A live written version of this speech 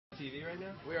TV right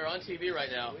now? We are on TV right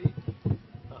now.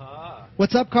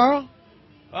 What's up, Carl?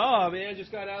 Oh, man,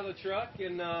 just got out of the truck,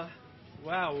 and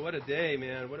wow, what a day,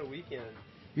 man. What a weekend.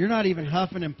 You're not even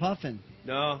huffing and puffing.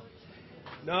 No,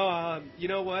 you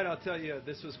know what? I'll tell you,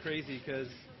 this was crazy because,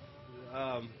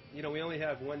 you know, we only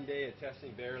have 1 day of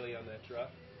testing barely on that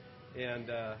truck, and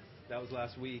that was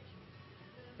last week.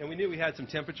 And we knew we had some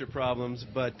temperature problems,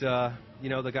 but, you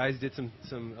know, the guys did some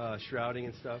shrouding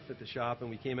and stuff at the shop, and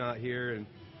we came out here and,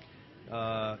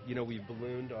 you know, we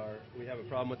have a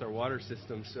problem with our water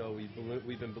system, so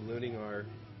we've been ballooning our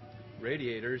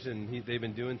radiators, and they've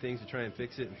been doing things to try and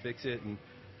fix it, and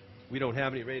we don't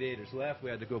have any radiators left. We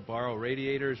had to go borrow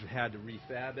radiators. We had to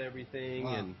refab everything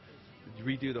and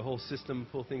redo the whole system,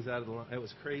 pull things out of the line. It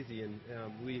was crazy, and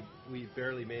we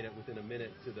barely made it within a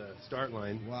minute to the start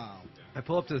line. Wow. I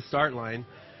pull up to the start line.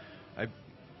 I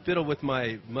fiddle with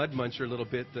my mud muncher a little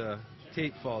bit. The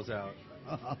tape falls out.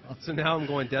 So now I'm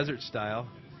going desert style.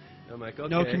 I'm like, okay.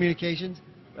 No communications?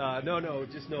 No,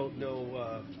 just no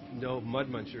mud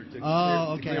muncher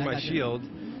to clear my shield.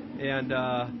 And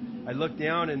I look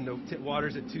down, and the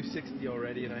water's at 260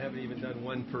 already, and I haven't even done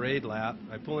one parade lap.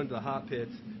 I pull into the hot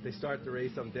pits. They start the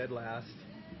race. I'm dead last.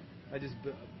 I just,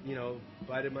 you know,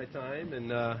 bided my time,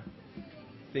 and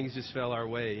things just fell our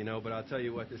way, you know. But I'll tell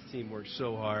you what, this team worked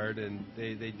so hard, and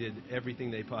they did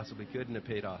everything they possibly could, and it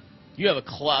paid off. You have a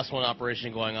Class 1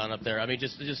 operation going on up there. I mean,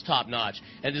 just top notch.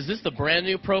 And is this the brand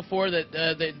new Pro 4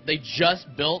 that they just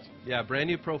built? Yeah, brand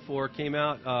new Pro 4 came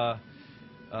out.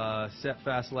 Set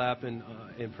fast lap in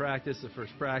practice, the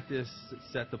first practice.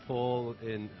 Set the pole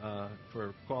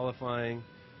for qualifying,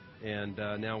 and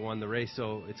now won the race.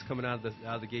 So it's coming out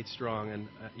of the gate strong. And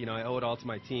you know, I owe it all to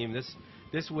my team.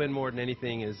 This win more than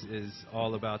anything is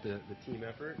all about the team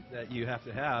effort that you have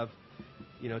to have,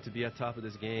 you know, to be at top of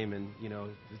this game. And you know,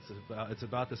 it's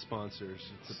about the sponsors,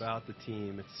 it's about the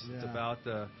team, it's about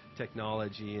the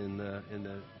technology and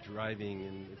the driving,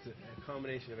 and it's a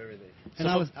combination of everything. And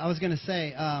I was going to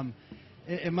say,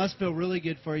 it must feel really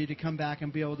good for you to come back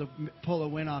and be able to pull a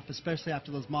win off, especially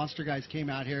after those monster guys came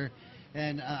out here,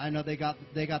 and I know they got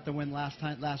the win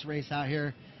last race out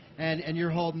here, and you're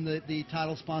holding the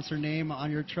title sponsor name on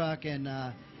your truck,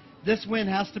 and this win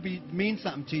has to mean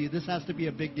something to you. This has to be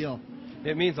a big deal.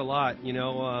 It means a lot, you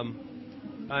know.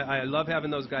 I love having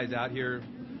those guys out here.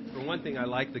 For one thing, I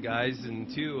like the guys,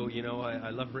 and two, you know, I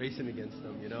love racing against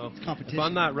them, you know. It's competition. If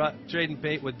I'm not trading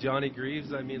paint with Johnny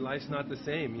Greaves, I mean, life's not the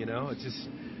same, you know. It's just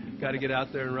got to get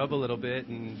out there and rub a little bit,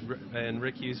 and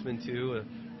Rick Huseman, too.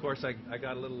 Of course, I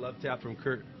got a little love tap from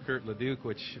Kurt LeDuc,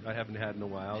 which I haven't had in a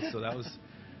while, so that was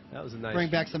a nice bring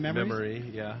back some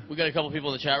memory. Yeah. We got a couple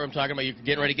people in the chat room talking about you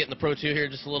getting ready to get in the Pro 2 here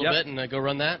just a little bit and go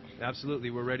run that. Absolutely,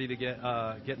 we're ready to get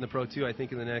in the Pro 2. I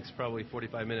think in the next probably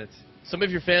 45 minutes. Some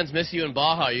of your fans miss you in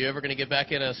Baja. Are you ever going to get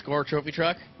back in a score trophy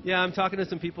truck? Yeah, I'm talking to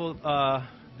some people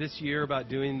this year about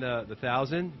doing the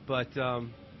 1,000, but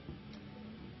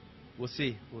we'll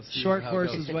see. Short course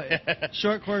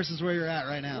is where you're at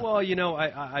right now. Well, you know,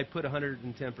 I put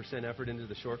 110% effort into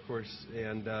the short course,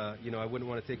 and you know, I wouldn't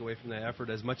want to take away from that effort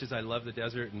as much as I love the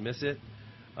desert and miss it.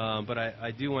 But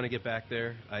I do want to get back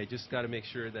there. I just got to make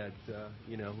sure that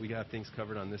you know, we have things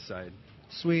covered on this side.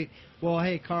 Sweet. Well,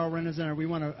 hey, Carl Renezeder, we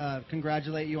want to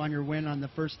congratulate you on your win on the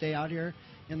first day out here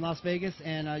in Las Vegas,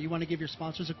 and you want to give your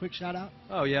sponsors a quick shout out?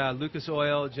 Oh yeah, Lucas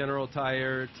Oil, General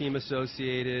Tire, Team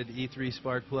Associated, E3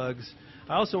 Spark Plugs.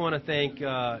 I also want to thank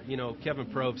you know, Kevin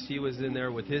Probst. He was in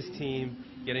there with his team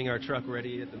getting our truck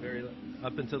ready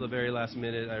up until the very last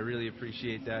minute. I really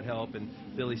appreciate that help, and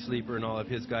Billy Sleeper and all of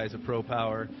his guys at Pro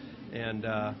Power, and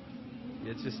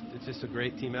it's just a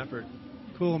great team effort.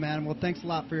 Cool, man. Well, thanks a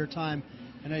lot for your time.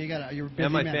 I know you're busy,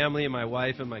 and my man. family and my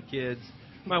wife and my kids.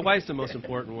 My wife's the most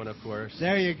important one, of course.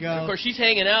 There you go. And of course, she's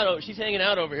hanging out. She's hanging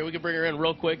out over here. We can bring her in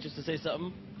real quick just to say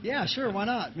something. Yeah, sure. Why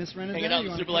not, Miss Renezeder? Hanging out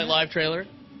in the SuperLiteLive trailer.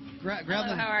 Grab Hello,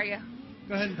 them. how are you?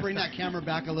 Go ahead and bring that camera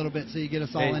back a little bit so you get us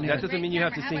all in here. That doesn't mean you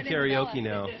have to sing karaoke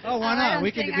now. Oh, why not?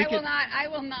 I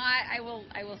will not.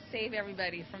 I will save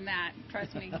everybody from that.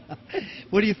 Trust me.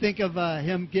 What do you think of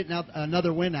him getting out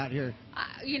another win out here?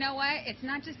 You know what? It's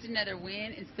not just another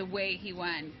win. It's the way he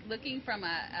won. Looking from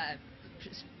a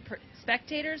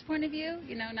spectator's point of view,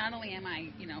 you know, not only am I,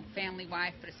 you know, family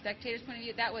wife, but a spectator's point of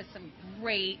view, that was some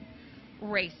great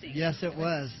racing. Yes, it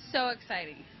was. So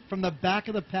exciting. From the back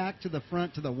of the pack to the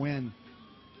front to the win.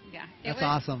 Yeah. That's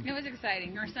awesome. It was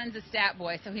exciting. Our son's a stat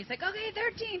boy, so he's like, okay,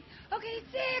 13th, okay,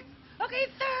 6th, okay,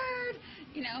 3rd.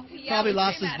 You know, probably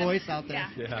lost his voice out there.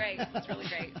 Yeah, it's great. It's really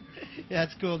great. Yeah,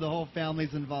 it's cool. The whole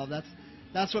family's involved.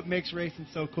 That's what makes racing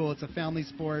so cool. It's a family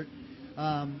sport.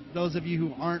 Those of you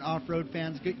who aren't off-road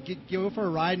fans, go for a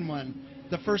ride in one.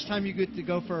 the first time you get to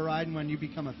go for a ride and when you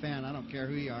become a fan. I don't care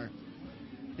who you are.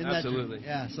 Isn't Absolutely.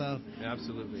 Yeah. So.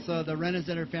 Absolutely. So the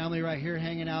Renezeder family right here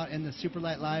hanging out in the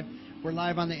SuperLiteLive. We're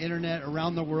live on the internet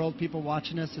around the world. People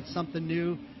watching us. It's something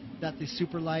new that the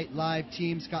SuperLiteLive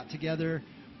teams got together.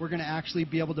 We're going to actually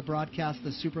be able to broadcast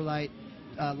the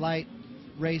Light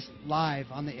race live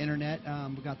on the internet.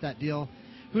 We got that deal.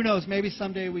 Who knows? Maybe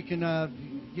someday we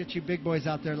can get you big boys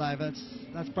out there live.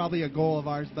 That's probably a goal of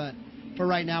ours. But for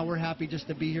right now, we're happy just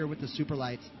to be here with the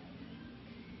SuperLites.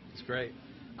 It's great.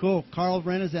 Cool. Carl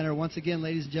Renezeder, once again,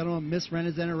 ladies and gentlemen, Miss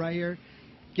Renezeder right here.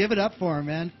 Give it up for him,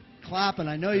 man. Clapping.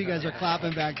 I know you guys are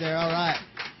clapping back there. All right.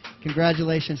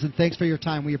 Congratulations, and thanks for your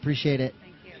time. We appreciate it.